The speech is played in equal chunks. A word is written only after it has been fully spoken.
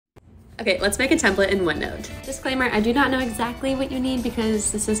Okay, let's make a template in OneNote. Disclaimer, I do not know exactly what you need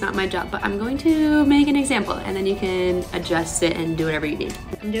because this is not my job, but I'm going to make an example and then you can adjust it and do whatever you need.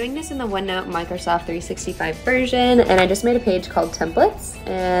 I'm doing this in the OneNote Microsoft 365 version, and I just made a page called templates,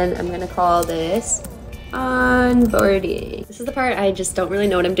 and I'm gonna call this onboarding. This is the part I just don't really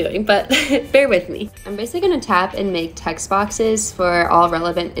know what I'm doing, but bear with me. I'm basically gonna tap and make text boxes for all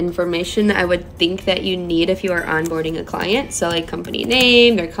relevant information I would think that you need if you are onboarding a client. So like company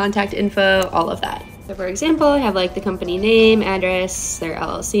name, their contact info, all of that. So for example, I have like the company name, address, their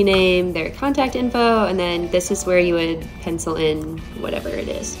LLC name, their contact info, and then this is where you would pencil in whatever it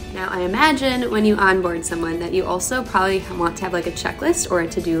is. Now I imagine when you onboard someone that you also probably want to have like a checklist or a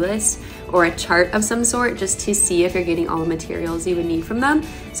to-do list or a chart of some sort just to see if you're getting all the materials you would need from them.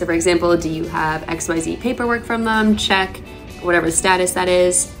 So for example, do you have XYZ paperwork from them? Check, whatever status that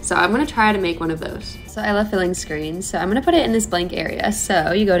is. So I'm gonna try to make one of those. So I love filling screens, so I'm gonna put it in this blank area.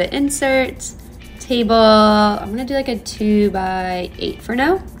 So you go to Insert, Table, I'm gonna do like a 2x8 for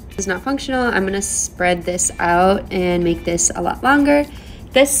now. It's not functional. I'm gonna spread this out and make this a lot longer.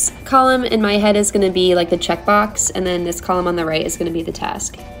 This column in my head is gonna be like the checkbox, and then this column on the right is gonna be the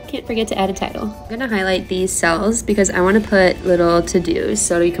task. Can't forget to add a title. I'm gonna highlight these cells because I wanna put little to-dos.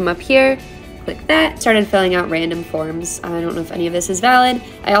 So you come up here, click that, started filling out random forms. I don't know if any of this is valid.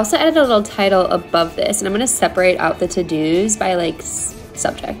 I also added a little title above this, and I'm gonna separate out the to-dos by like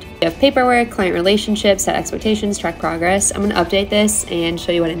subject. You have paperwork, client relationships, set expectations, track progress. I'm gonna update this and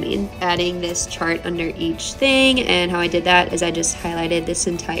show you what I mean. Adding this chart under each thing, and how I did that is I just highlighted this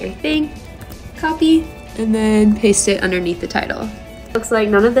entire thing, copy, and then paste it underneath the title. Looks like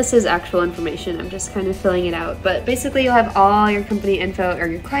none of this is actual information. I'm just kind of filling it out, but basically you'll have all your company info or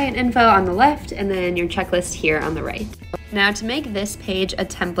your client info on the left and then your checklist here on the right. Now to make this page a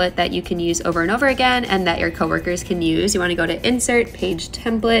template that you can use over and over again and that your coworkers can use, you want to go to Insert, Page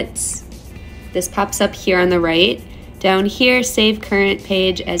Templates. This pops up here on the right. Down here, save current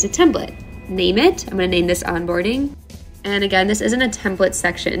page as a template. Name it. I'm going to name this onboarding. And again, this isn't a template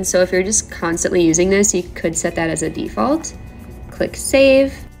section, so if you're just constantly using this, you could set that as a default. Click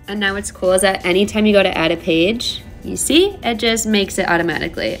Save. And now what's cool is that anytime you go to add a page, you see, it just makes it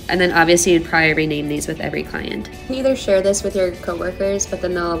automatically. And then obviously you'd probably rename these with every client. You can either share this with your coworkers, but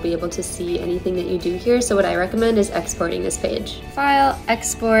then they'll be able to see anything that you do here. So what I recommend is exporting this page. File,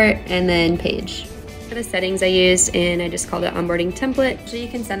 export, and then page. For the settings I used, and I just called it onboarding template. So you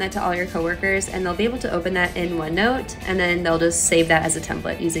can send that to all your coworkers and they'll be able to open that in OneNote, and then they'll just save that as a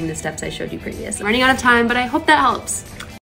template using the steps I showed you previously. I'm running out of time, but I hope that helps.